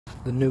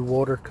The new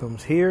water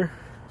comes here,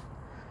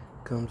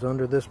 comes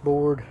under this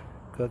board,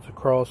 cuts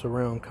across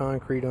around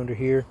concrete under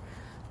here,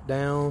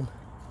 down.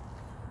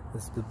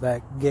 This is the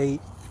back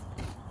gate,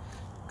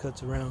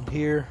 cuts around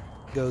here,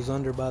 goes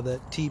under by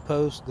that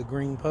T-post, the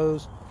green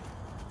post.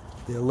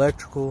 The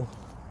electrical,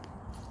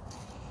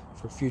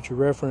 for future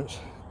reference,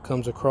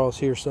 comes across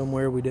here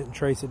somewhere. We didn't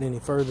trace it any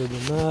further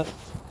than that.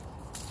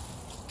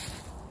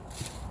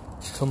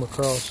 Come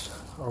across,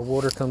 our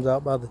water comes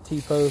out by the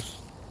T-post,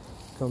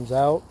 comes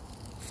out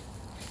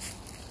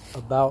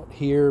about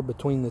here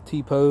between the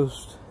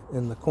T-post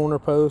and the corner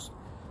post.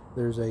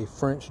 There's a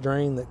French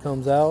drain that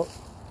comes out,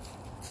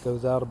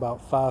 goes out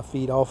about 5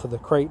 feet off of the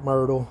crepe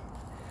myrtle,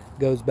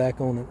 goes back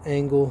on an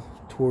angle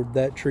toward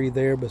that tree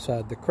there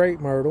beside the crepe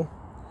myrtle.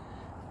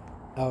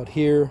 Out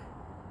here,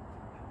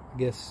 I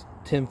guess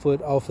 10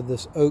 foot off of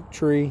this oak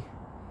tree,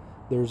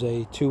 there's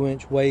a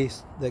 2-inch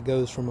waste that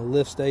goes from a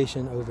lift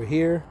station over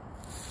here,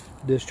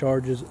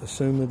 discharges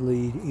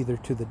assumedly either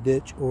to the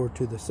ditch or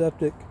to the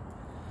septic.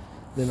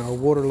 Then our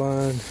water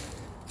line,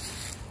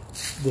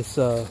 this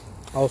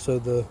also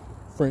the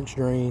French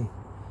drain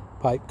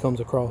pipe comes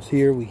across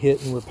here. We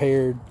hit and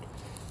repaired,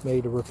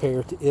 made a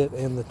repair to it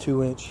and the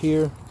 2-inch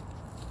here.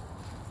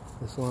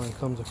 This line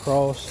comes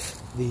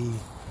across. The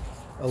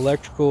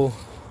electrical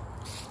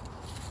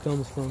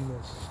comes from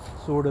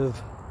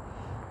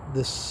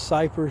this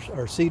cypress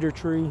or cedar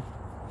tree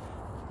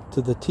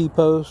to the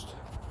T-post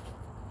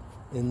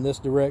in this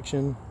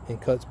direction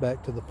and cuts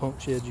back to the pump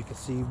shed. You can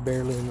see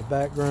barely in the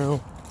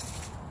background.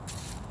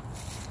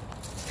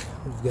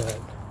 We've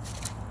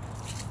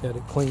got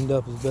it cleaned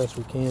up as best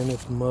we can.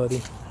 It's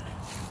muddy.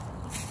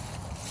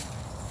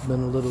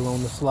 Been a little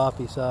on the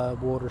sloppy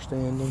side, water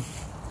standing.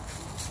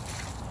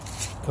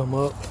 Come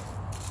up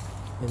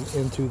and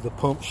into the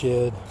pump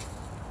shed,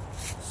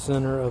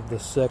 center of the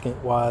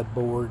second wide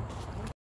board.